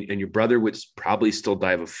actually, and your brother would probably still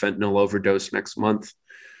die of a fentanyl overdose next month.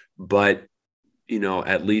 But,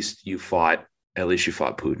 at least you fought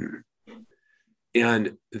Putin.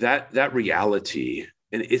 And that reality,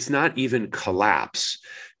 and it's not even collapse.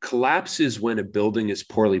 Collapse is when a building is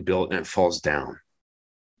poorly built and it falls down.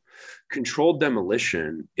 Controlled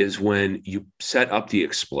demolition is when you set up the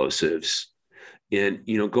explosives and,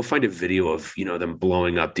 go find a video of, them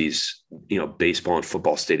blowing up these, baseball and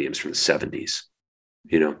football stadiums from the 70s.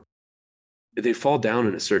 They fall down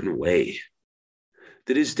in a certain way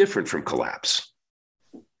that is different from collapse.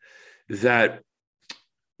 That,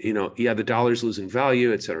 the dollar's losing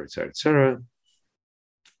value, et cetera, et cetera, et cetera.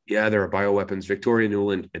 Yeah, there are bioweapons. Victoria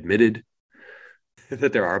Nuland admitted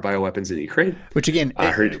that there are bioweapons in Ukraine. Which again,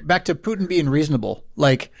 back to Putin being reasonable.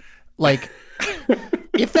 Like,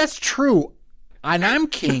 if that's true, and I'm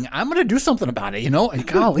king, I'm going to do something about it, And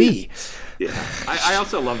golly. Yeah. I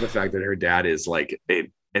also love the fact that her dad is like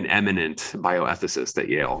an eminent bioethicist at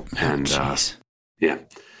Yale. And yeah.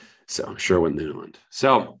 So Sherwin Nuland.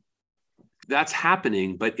 So that's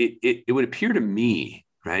happening, but it would appear to me,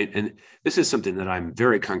 right? And this is something that I'm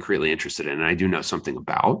very concretely interested in, and I do know something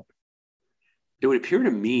about. It would appear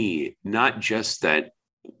to me not just that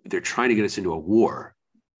they're trying to get us into a war,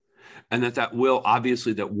 and that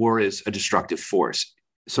war is a destructive force,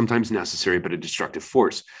 sometimes necessary, but a destructive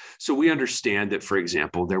force. So we understand that, for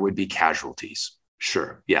example, there would be casualties.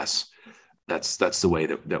 Sure, yes, that's the way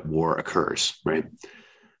that war occurs, right?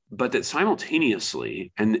 But that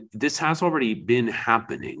simultaneously, and this has already been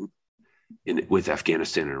happening with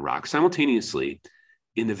Afghanistan and Iraq, simultaneously,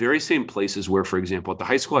 in the very same places where, for example, at the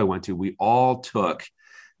high school I went to, we all took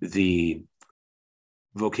the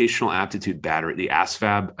vocational aptitude battery, the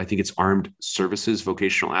ASVAB, I think it's Armed Services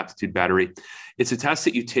Vocational Aptitude Battery. It's a test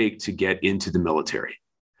that you take to get into the military.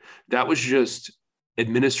 That was just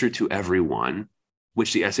administered to everyone,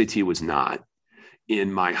 which the SAT was not,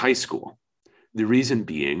 in my high school. The reason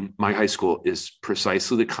being, my high school is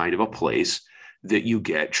precisely the kind of a place that you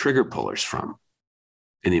get trigger pullers from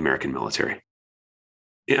in the American military.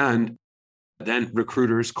 And then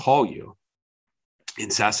recruiters call you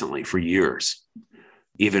incessantly for years.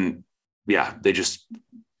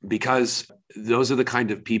 Because those are the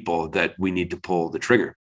kind of people that we need to pull the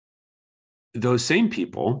trigger. Those same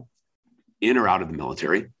people, in or out of the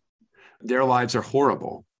military, their lives are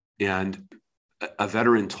horrible. And a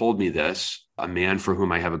veteran told me this, a man for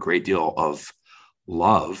whom I have a great deal of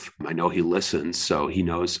love. I know he listens, so he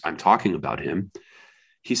knows I'm talking about him.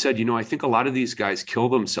 He said, I think a lot of these guys kill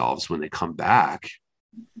themselves when they come back,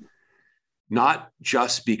 not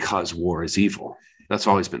just because war is evil. That's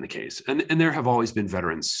always been the case. And there have always been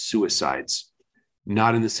veteran suicides,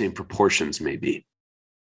 not in the same proportions, maybe.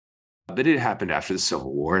 But it happened after the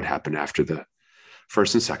Civil War. It happened after the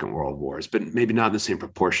First and Second World Wars, but maybe not in the same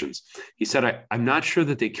proportions. He said, I'm not sure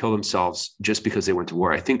that they kill themselves just because they went to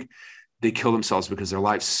war. I think they kill themselves because their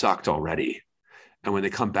lives sucked already. And when they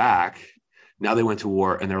come back, now they went to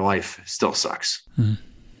war and their life still sucks. Mm.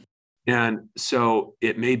 And so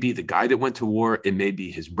it may be the guy that went to war. It may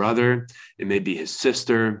be his brother. It may be his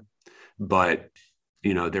sister. But,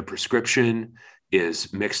 their prescription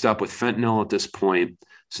is mixed up with fentanyl at this point.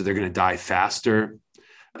 So they're going to die faster.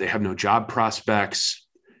 They have no job prospects.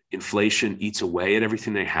 Inflation eats away at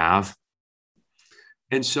everything they have.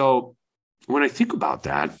 And so when I think about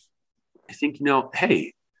that, I think,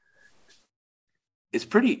 hey,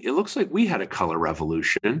 it looks like we had a color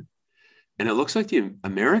revolution, and it looks like the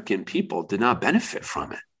American people did not benefit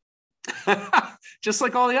from it, just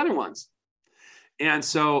like all the other ones. And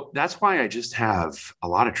so that's why I just have a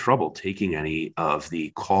lot of trouble taking any of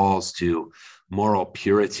the calls to moral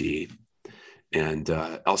purity and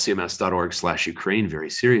lcms.org/Ukraine very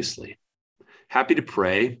seriously. Happy to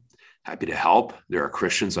pray, happy to help. There are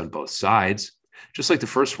Christians on both sides, just like the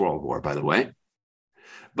First World War, by the way.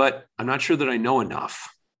 But I'm not sure that I know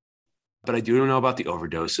enough. But I do know about the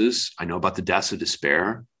overdoses. I know about the deaths of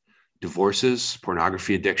despair, divorces,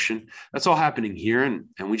 pornography addiction. That's all happening here,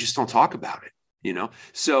 and we just don't talk about it.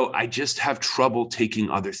 So I just have trouble taking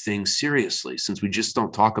other things seriously since we just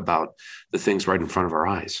don't talk about the things right in front of our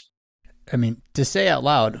eyes. I mean, to say out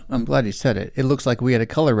loud, I'm glad you said it. It looks like we had a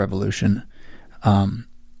color revolution. I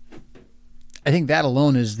think that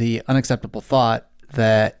alone is the unacceptable thought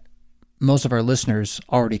that most of our listeners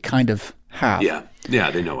already kind of have. Yeah,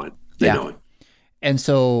 they know it. They know it. And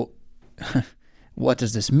so what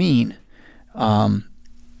does this mean? How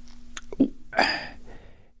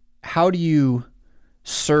do you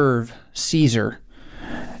serve Caesar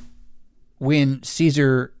when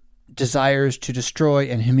Caesar desires to destroy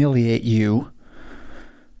and humiliate you,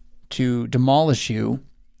 to demolish you,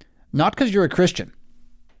 not because you're a Christian?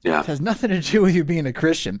 Yeah. It has nothing to do with you being a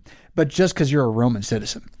Christian, but just because you're a Roman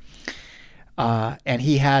citizen. And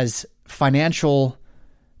he has financial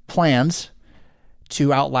plans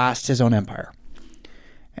to outlast his own empire.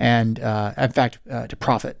 And in fact, to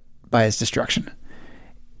profit by his destruction.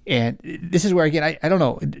 And this is where, again, I don't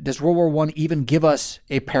know, does World War I even give us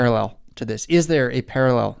a parallel to this? Is there a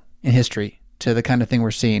parallel in history to the kind of thing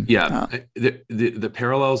we're seeing? Yeah, the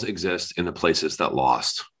parallels exist in the places that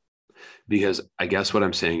lost. Because I guess what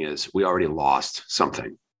I'm saying is we already lost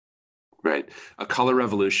something, right? A color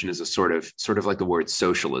revolution is a sort of like the word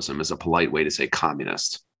socialism is a polite way to say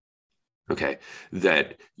communist. Okay,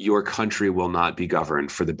 that your country will not be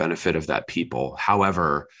governed for the benefit of that people,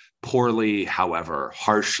 however poorly, however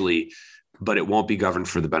harshly, but it won't be governed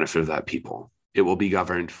for the benefit of that people. It will be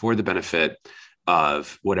governed for the benefit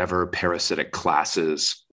of whatever parasitic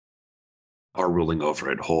classes are ruling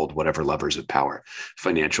over it, hold whatever levers of power,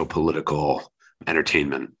 financial, political,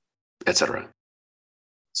 entertainment, etc.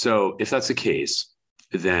 So if that's the case,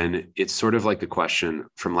 then it's sort of like the question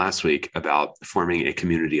from last week about forming a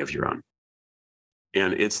community of your own.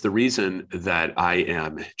 And it's the reason that I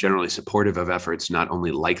am generally supportive of efforts not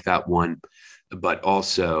only like that one, but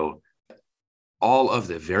also all of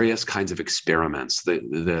the various kinds of experiments,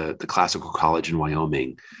 the classical college in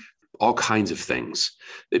Wyoming, all kinds of things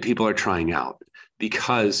that people are trying out.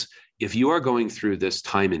 Because if you are going through this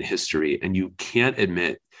time in history and you can't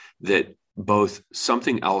admit that both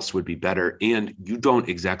something else would be better and you don't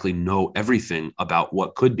exactly know everything about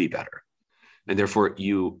what could be better, and therefore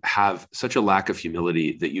you have such a lack of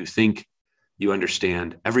humility that you think you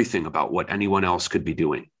understand everything about what anyone else could be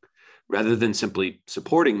doing, rather than simply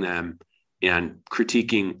supporting them and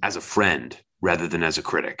critiquing as a friend rather than as a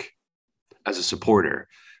critic, as a supporter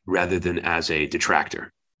rather than as a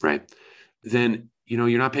detractor, right? Then,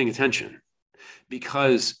 you're not paying attention.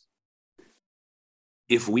 Because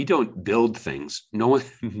if we don't build things,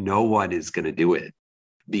 no one is going to do it.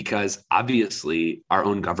 Because obviously our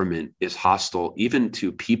own government is hostile even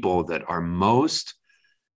to people that are most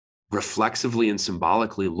reflexively and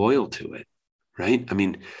symbolically loyal to it, right? I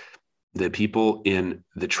mean, the people in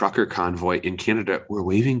the trucker convoy in Canada were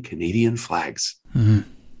waving Canadian flags. Mm-hmm.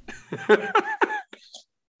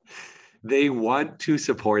 They want to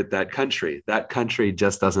support that country. That country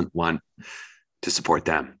just doesn't want to support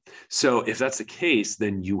them. So if that's the case,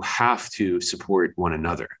 then you have to support one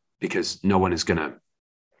another, because no one is going to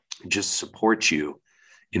just support you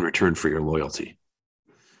in return for your loyalty.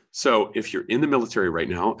 So if you're in the military right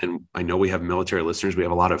now, and I know we have military listeners, we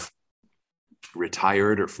have a lot of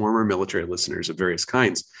retired or former military listeners of various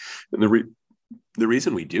kinds. And the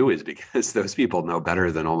reason we do is because those people know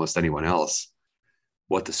better than almost anyone else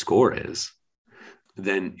what the score is.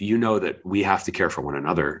 Then you know that we have to care for one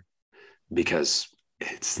another, because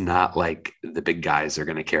it's not like the big guys are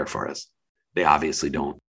going to care for us. They obviously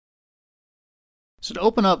don't. So to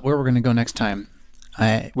open up where we're going to go next time,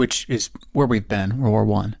 which is where we've been, World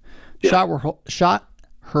War I. Yeah. Shot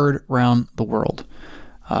heard around the world.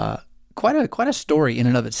 Quite a story in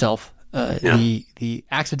and of itself. The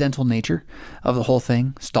accidental nature of the whole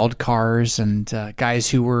thing, stalled cars and guys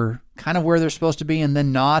who were kind of where they're supposed to be and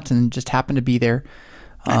then not, and just happened to be there.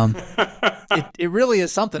 It really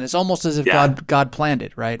is something. It's almost as if God planned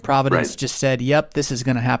it, right? Providence just said, "Yep, this is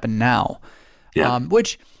going to happen now." Yeah.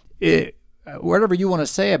 Whatever you want to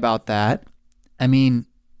say about that, I mean,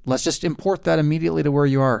 let's just import that immediately to where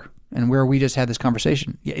you are and where we just had this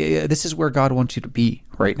conversation. This is where God wants you to be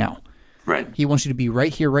right now. Right. He wants you to be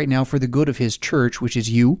right here, right now, for the good of his church, which is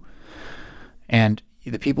you and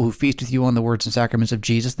the people who feast with you on the words and sacraments of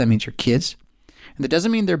Jesus. That means your kids. And that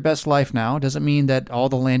doesn't mean their best life now. It doesn't mean that all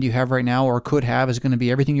the land you have right now or could have is going to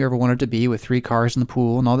be everything you ever wanted to be with 3 cars in the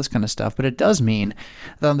pool and all this kind of stuff. But it does mean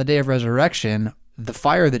that on the day of resurrection, the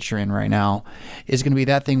fire that you're in right now is going to be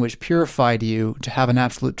that thing which purified you to have an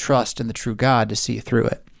absolute trust in the true God to see through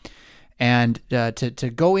it. And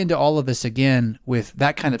to go into all of this again with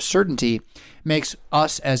that kind of certainty makes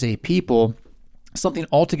us as a people something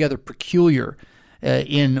altogether peculiar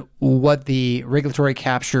in what the regulatory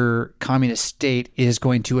capture communist state is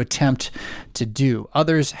going to attempt to do.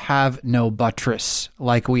 Others have no buttress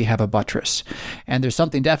like we have a buttress. And there's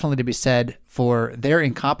something definitely to be said for their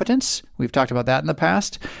incompetence. We've talked about that in the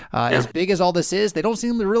past. As big as all this is, they don't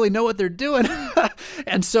seem to really know what they're doing.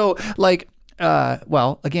 And so,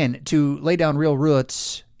 again, to lay down real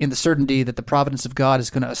roots in the certainty that the providence of God is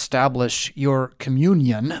going to establish your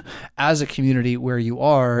communion as a community where you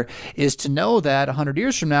are, is to know that 100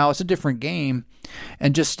 years from now, it's a different game.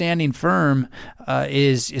 And just standing firm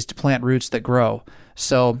is to plant roots that grow.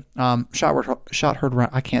 So shot heard around,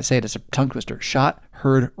 I can't say it, it's a tongue twister. Shot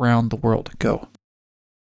heard around the world. Go.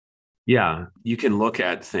 Yeah, you can look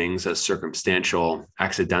at things as circumstantial,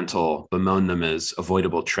 accidental, bemoan them as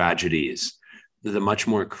avoidable tragedies. The much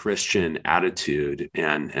more Christian attitude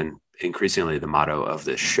and increasingly the motto of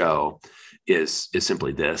this show is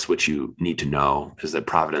simply this, which you need to know, is that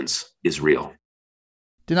providence is real.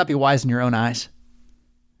 Do not be wise in your own eyes.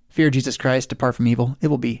 Fear Jesus Christ, depart from evil. It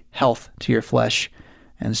will be health to your flesh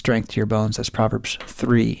and strength to your bones. That's Proverbs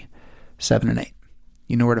 3, 7 and 8.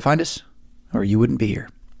 You know where to find us, or you wouldn't be here.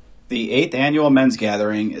 The 8th Annual Men's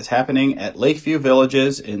Gathering is happening at Lakeview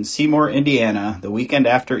Villages in Seymour, Indiana, the weekend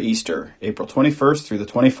after Easter, April 21st through the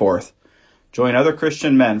 24th. Join other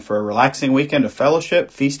Christian men for a relaxing weekend of fellowship,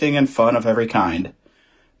 feasting, and fun of every kind.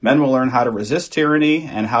 Men will learn how to resist tyranny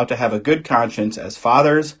and how to have a good conscience as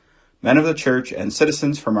fathers, men of the church, and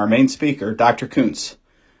citizens from our main speaker, Dr. Kuntz.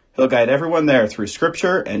 He'll guide everyone there through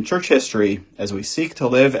Scripture and church history as we seek to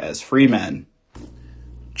live as free men.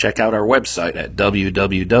 Check out our website at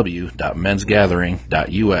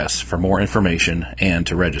www.mensgathering.us for more information and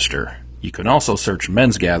to register. You can also search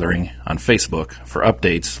Men's Gathering on Facebook for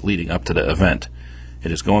updates leading up to the event.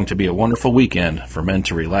 It is going to be a wonderful weekend for men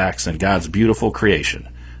to relax in God's beautiful creation.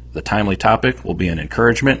 The timely topic will be an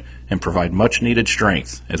encouragement and provide much-needed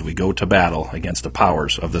strength as we go to battle against the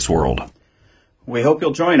powers of this world. We hope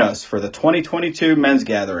you'll join us for the 2022 Men's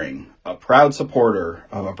Gathering, a proud supporter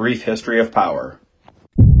of A Brief History of Power.